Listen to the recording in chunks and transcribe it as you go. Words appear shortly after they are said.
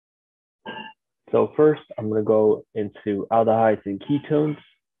So first, I'm going to go into aldehydes and ketones.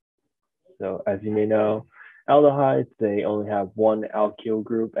 So as you may know, aldehydes, they only have one alkyl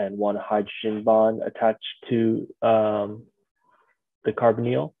group and one hydrogen bond attached to the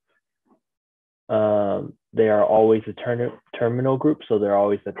carbonyl. They are always a terminal group, so they're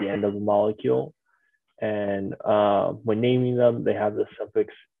always at the end of the molecule. And when naming them, they have the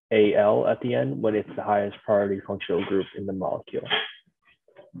suffix Al at the end when it's the highest priority functional group in the molecule.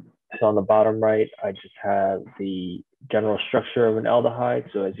 So on the bottom right, I just have the general structure of an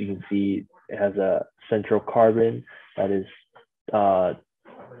aldehyde. So as you can see, it has a central carbon that has a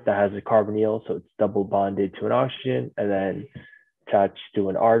carbonyl, so it's double bonded to an oxygen, and then attached to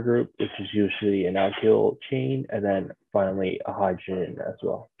an R group, which is usually an alkyl chain, and then finally a hydrogen as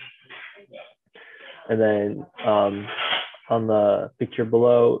well. And then on the picture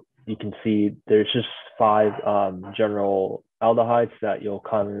below, you can see there's just 5 general aldehydes that you'll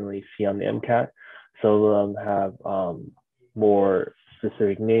commonly see on the MCAT. Some of them have more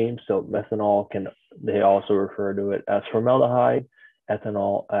specific names. So methanol they also refer to it as formaldehyde,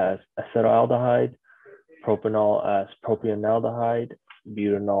 ethanol as acetaldehyde, propanol as propanaldehyde,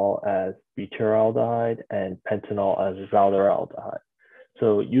 butanol as butyraldehyde, and pentanol as valdealdehyde.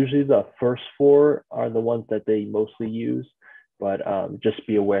 So usually the first 4 are the ones that they mostly use, but just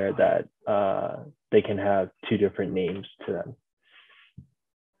be aware that they can have 2 different names to them.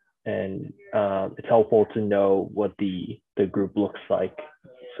 And it's helpful to know what the group looks like.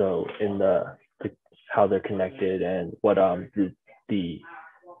 So in how they're connected and what group the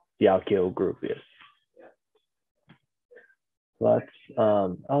alkyl group is. So that's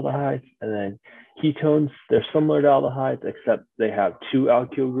aldehydes. And then ketones, they're similar to aldehydes, except they have 2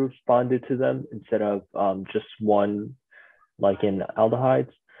 alkyl groups bonded to them instead of just one, like in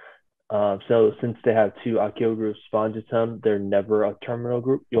aldehydes. So since they have 2 alkyl groups bonded to them, they're never a terminal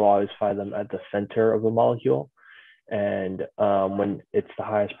group. You'll always find them at the center of a molecule. And when it's the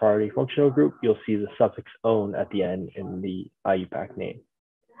highest priority functional group, you'll see the suffix -one at the end in the IUPAC name.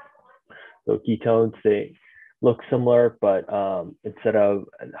 So ketones, they look similar, but instead of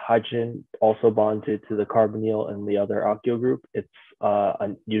hydrogen also bonded to the carbonyl and the other alkyl group, it's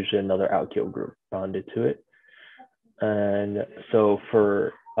usually another alkyl group bonded to it. And so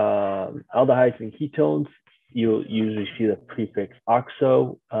for aldehydes and ketones, you'll usually see the prefix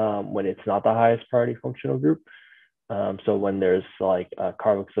oxo when it's not the highest priority functional group. So when there's like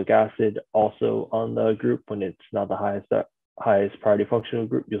carboxylic acid also on the group, when it's not the highest priority functional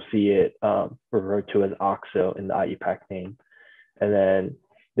group, you'll see it referred to as oxo in the IUPAC name. And then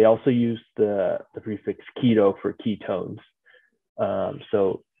they also use the prefix keto for ketones.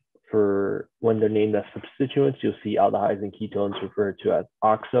 So for when they're named as substituents, you'll see aldehydes and ketones referred to as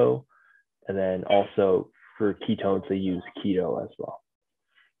oxo. And then also for ketones, they use keto as well.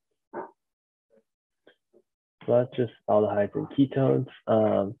 So that's just aldehydes and ketones.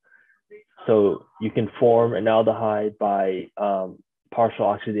 So you can form an aldehyde by partial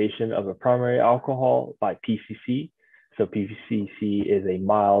oxidation of a primary alcohol by PCC. So PCC is a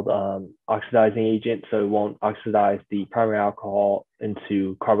mild oxidizing agent, so it won't oxidize the primary alcohol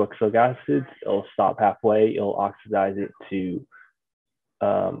into carboxylic acids. It'll stop halfway. It'll oxidize it to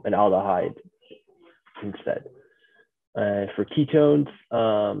an aldehyde instead. And for ketones,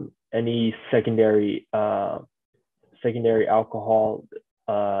 any secondary alcohol,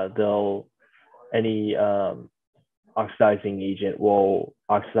 any oxidizing agent will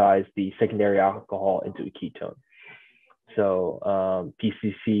oxidize the secondary alcohol into a ketone. So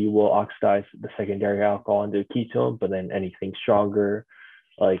PCC will oxidize the secondary alcohol into a ketone, but then anything stronger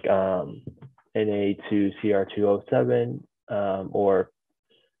like Na2Cr2O7 or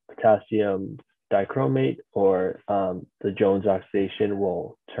potassium dichromate or the Jones oxidation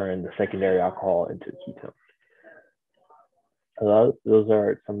will turn the secondary alcohol into a ketone. Those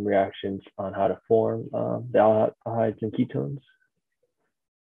are some reactions on how to form the aldehydes and ketones.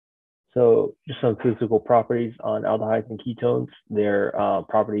 So just some physical properties on aldehydes and ketones. Their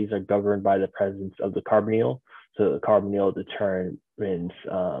properties are governed by the presence of the carbonyl. So the carbonyl determines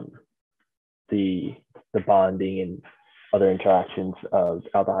the bonding and other interactions of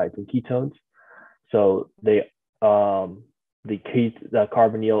aldehydes and ketones. So the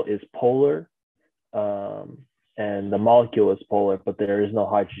carbonyl is polar, and the molecule is polar, but there is no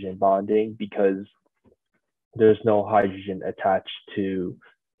hydrogen bonding because there's no hydrogen attached to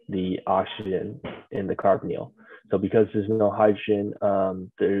the oxygen in the carbonyl. So because there's no hydrogen,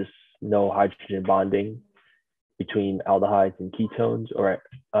 there's no hydrogen bonding between aldehydes and ketones or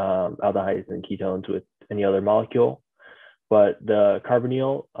aldehydes and ketones with any other molecule. But the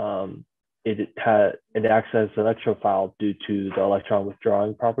carbonyl, it acts as an electrophile due to the electron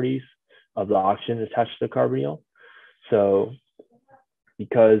withdrawing properties. of the oxygen attached to the carbonyl. So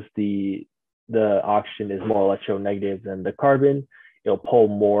because the oxygen is more electronegative than the carbon, it'll pull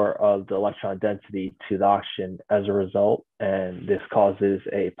more of the electron density to the oxygen as a result, and this causes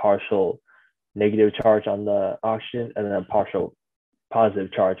a partial negative charge on the oxygen and then a partial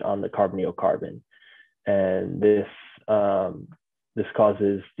positive charge on the carbonyl carbon. And this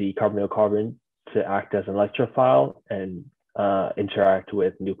causes the carbonyl carbon to act as an electrophile and interact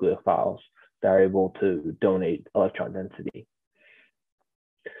with nucleophiles that are able to donate electron density.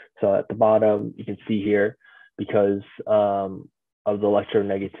 So at the bottom, you can see here, because of the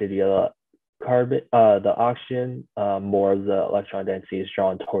electronegativity of the oxygen, more of the electron density is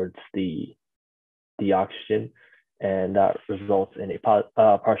drawn towards the oxygen, and that results in a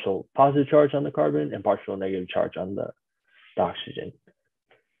partial positive charge on the carbon and partial negative charge on the oxygen.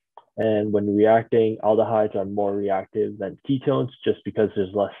 And when reacting, aldehydes are more reactive than ketones just because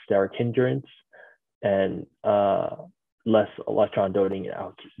there's less steric hindrance and less electron donating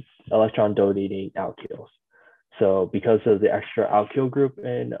alkyls. So because of the extra alkyl group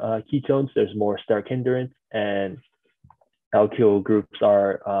in ketones, there's more steric hindrance, and alkyl groups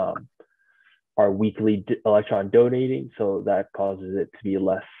are weakly electron donating, so that causes it to be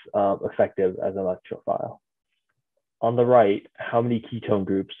less effective as an electrophile. On the right, how many ketone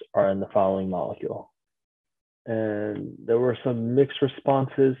groups are in the following molecule? And there were some mixed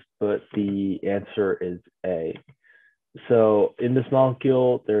responses, but the answer is A. So in this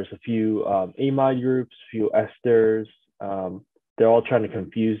molecule, there's a few amide groups, a few esters. They're all trying to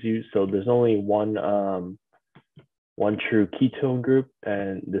confuse you. So there's only one true ketone group,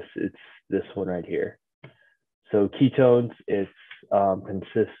 and it's this one right here. So ketones, it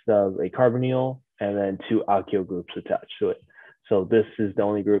consists of a carbonyl and then two alkyl groups attached to it. So this is the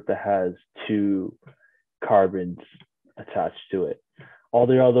only group that has two carbons attached to it. All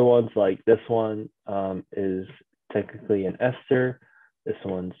the other ones, like this one, is technically an ester. This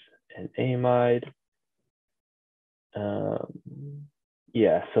one's an amide.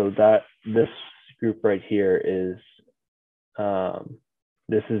 Yeah, so this group right here is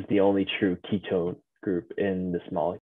this is the only true ketone group in this molecule.